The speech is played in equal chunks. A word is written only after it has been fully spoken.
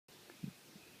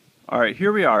Alright,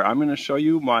 here we are. I'm going to show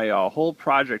you my whole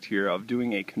project here of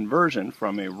doing a conversion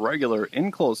from a regular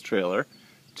enclosed trailer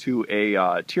to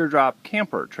a teardrop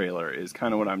camper trailer is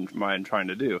kind of what I'm trying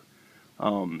to do.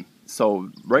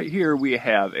 So right here we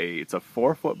have it's a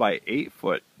 4-foot by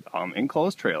 8-foot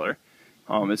enclosed trailer.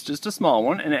 It's just a small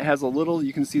one, and it has a little,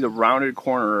 you can see the rounded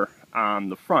corner on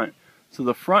the front. So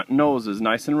the front nose is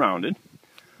nice and rounded.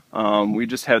 We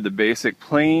just have the basic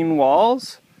plain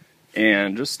walls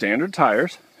and just standard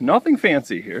tires. Nothing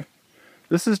fancy here.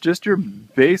 This is just your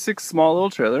basic small little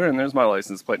trailer, and there's my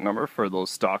license plate number for those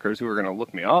stalkers who are going to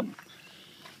look me up.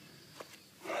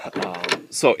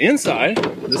 So inside,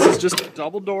 this is just a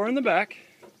double door in the back.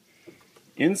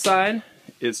 Inside,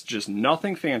 it's just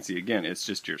nothing fancy. Again, it's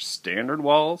just your standard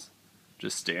walls,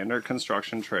 just standard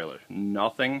construction trailer.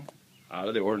 Nothing out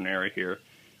of the ordinary here.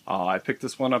 I picked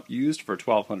this one up used for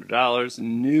 $1,200.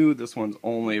 New, this one's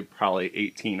only probably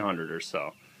 $1,800 or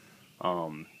so.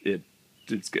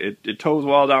 It tows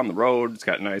well down the road. It's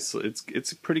got nice.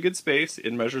 It's a pretty good space.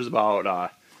 It measures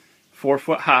about 4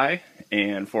 foot high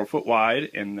and 4 foot wide,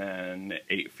 and then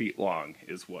 8 feet long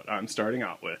is what I'm starting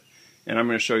out with. And I'm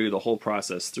going to show you the whole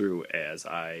process through as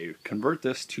I convert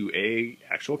this to a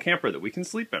actual camper that we can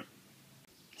sleep in.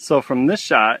 So from this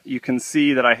shot, you can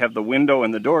see that I have the window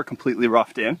and the door completely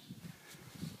roughed in.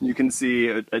 You can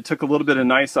see I took a little bit of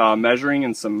nice measuring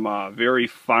and some very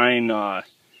fine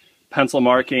pencil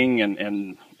marking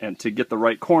and to get the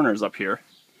right corners up here.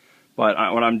 But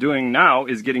what I'm doing now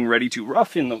is getting ready to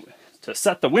rough in to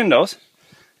set the windows.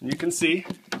 And you can see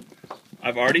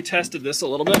I've already tested this a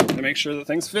little bit to make sure that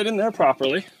things fit in there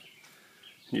properly.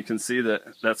 You can see that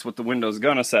that's what the window's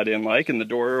gonna set in like, and the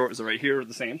door is right here,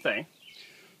 the same thing.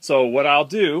 So what I'll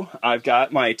do, I've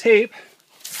got my tape,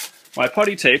 my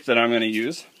putty tape that I'm going to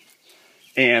use,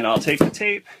 and I'll take the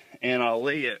tape and I'll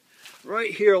lay it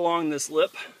right here along this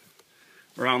lip,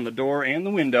 around the door and the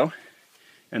window,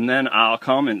 and then I'll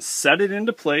come and set it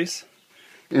into place.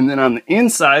 And then on the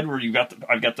inside where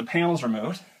I've got the panels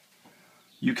removed,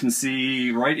 you can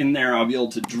see right in there I'll be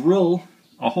able to drill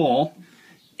a hole,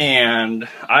 and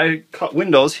I cut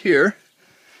windows here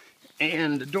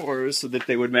and the doors so that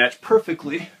they would match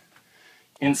perfectly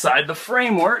inside the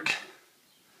framework.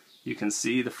 You can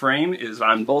see the frame is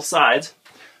on both sides,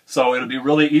 so it'll be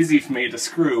really easy for me to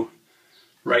screw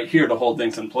right here to hold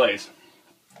things in place.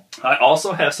 I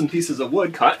also have some pieces of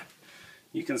wood cut.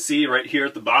 You can see right here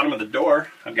at the bottom of the door,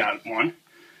 I've got one,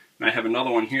 and I have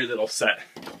another one here that'll set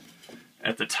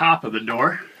at the top of the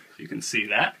door. You can see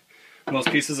that. And those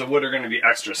pieces of wood are going to be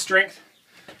extra strength.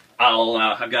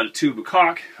 I've got a tube of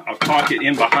caulk. I'll caulk it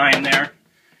in behind there.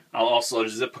 I'll also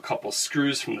zip a couple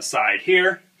screws from the side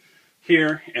here,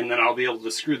 and then I'll be able to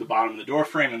screw the bottom of the door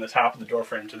frame and the top of the door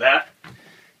frame to that.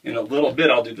 In a little bit,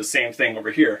 I'll do the same thing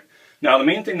over here. Now, the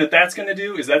main thing that's going to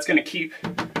do is that's going to keep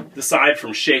the side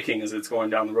from shaking as it's going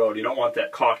down the road. You don't want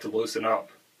that caulk to loosen up.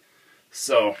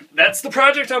 So that's the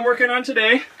project I'm working on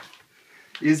today,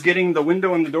 is getting the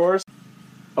window and the doors.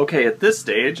 Okay, at this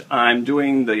stage, I'm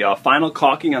doing the final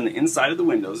caulking on the inside of the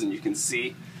windows, and you can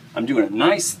see I'm doing a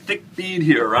nice thick bead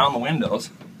here around the windows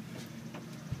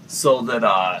so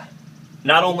that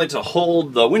not only to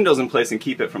hold the windows in place and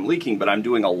keep it from leaking, but I'm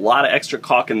doing a lot of extra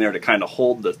caulk in there to kind of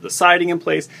hold the siding in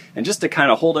place and just to kind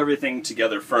of hold everything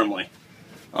together firmly.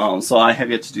 So I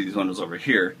have yet to do these windows over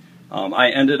here. I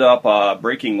ended up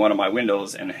breaking one of my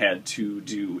windows and had to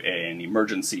do an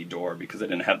emergency door because I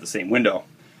didn't have the same window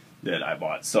that I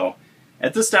bought. So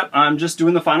at this step, I'm just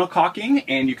doing the final caulking,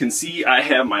 and you can see I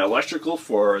have my electrical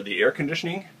for the air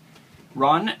conditioning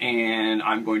run, and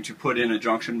I'm going to put in a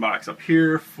junction box up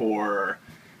here for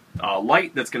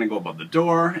light that's going to go above the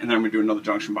door, and then I'm going to do another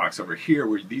junction box over here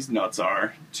where these nuts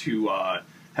are to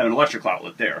have an electrical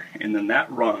outlet there, and then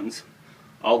that runs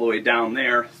all the way down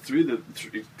there through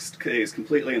it stays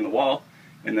completely in the wall,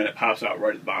 and then it pops out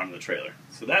right at the bottom of the trailer.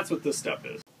 So that's what this step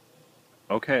is.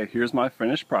 Okay, here's my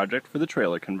finished project for the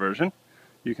trailer conversion.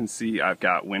 You can see I've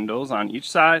got windows on each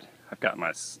side. I've got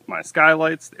my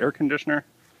skylights, the air conditioner.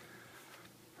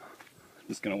 I'm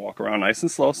just going to walk around nice and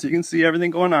slow so you can see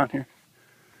everything going on here.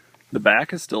 The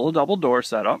back is still a double door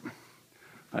setup.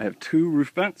 I have 2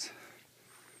 roof vents.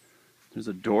 There's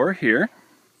a door here.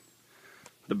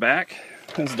 The back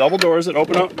has double doors that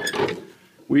open up.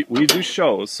 We do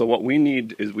shows, so what we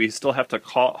need is we still have to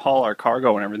haul our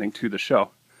cargo and everything to the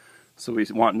show. So we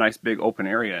want a nice big open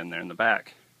area in there in the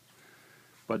back.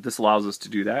 But this allows us to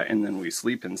do that, and then we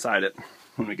sleep inside it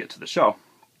when we get to the show.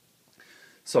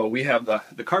 So we have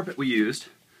the carpet we used.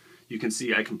 You can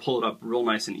see I can pull it up real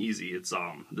nice and easy. It's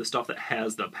the stuff that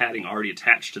has the padding already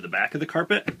attached to the back of the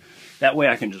carpet. That way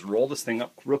I can just roll this thing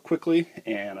up real quickly,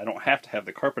 and I don't have to have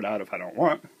the carpet out if I don't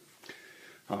want.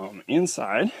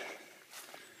 Inside,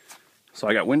 so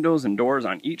I got windows and doors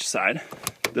on each side.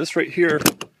 This right here,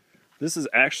 this is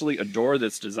actually a door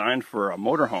that's designed for a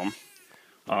motorhome.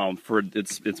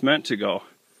 It's meant to go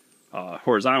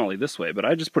horizontally this way, but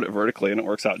I just put it vertically and it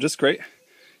works out just great.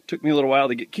 Took me a little while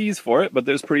to get keys for it, but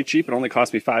it was pretty cheap. It only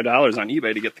cost me $5 on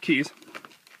eBay to get the keys.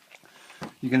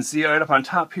 You can see right up on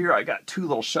top here, I got 2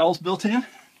 little shelves built in,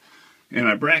 and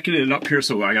I bracketed it up here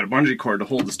so I got a bungee cord to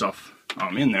hold the stuff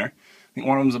in there. I think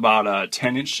one of them's about a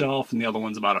 10-inch shelf, and the other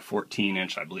one's about a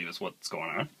 14-inch, I believe is what's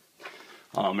going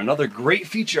on. Another great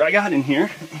feature I got in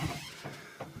here,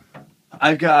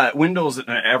 I've got windows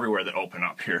everywhere that open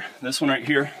up here. This one right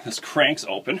here, this cranks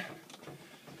open,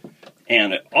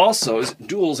 and it also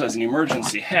duals as an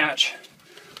emergency hatch,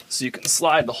 so you can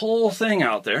slide the whole thing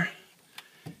out there.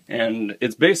 And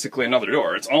it's basically another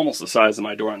door. It's almost the size of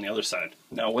my door on the other side.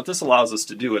 Now, what this allows us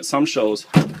to do at some shows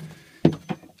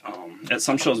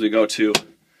we go to,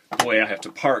 the way I have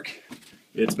to park,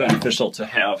 it's beneficial to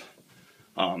have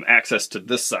access to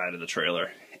this side of the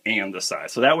trailer and this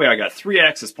side. So that way I got 3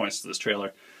 access points to this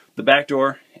trailer, the back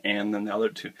door and then the other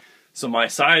 2. So my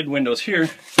side windows here,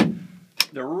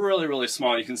 they're really, really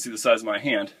small. You can see the size of my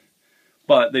hand,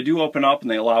 but they do open up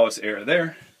and they allow us air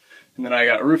there. And then I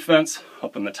got a roof vents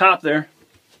up in the top there.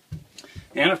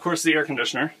 And of course the air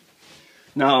conditioner.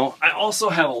 Now I also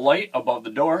have a light above the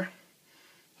door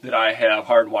that I have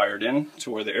hardwired in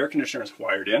to where the air conditioner is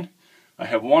wired in. I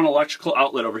have one electrical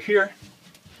outlet over here.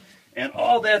 And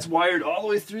all that's wired all the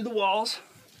way through the walls.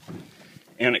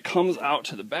 And it comes out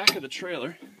to the back of the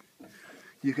trailer.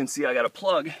 You can see I got a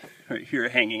plug right here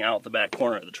hanging out the back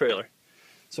corner of the trailer.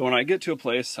 So when I get to a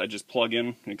place, I just plug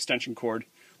in an extension cord,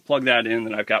 plug that in,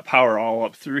 and I've got power all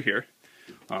up through here.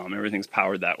 Everything's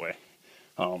powered that way.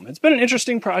 It's been an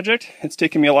interesting project. It's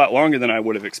taken me a lot longer than I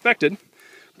would have expected,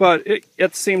 but it,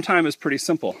 at the same time, is pretty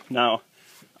simple. Now,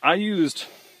 I used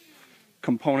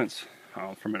components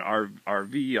from an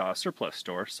RV surplus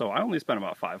store, so I only spent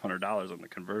about $500 on the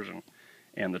conversion,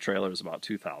 and the trailer is about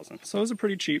 $2,000. So it was a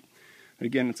pretty cheap.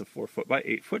 Again, it's a 4 foot by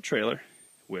 8 foot trailer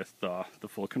with the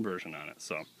full conversion on it.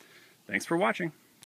 So, thanks for watching.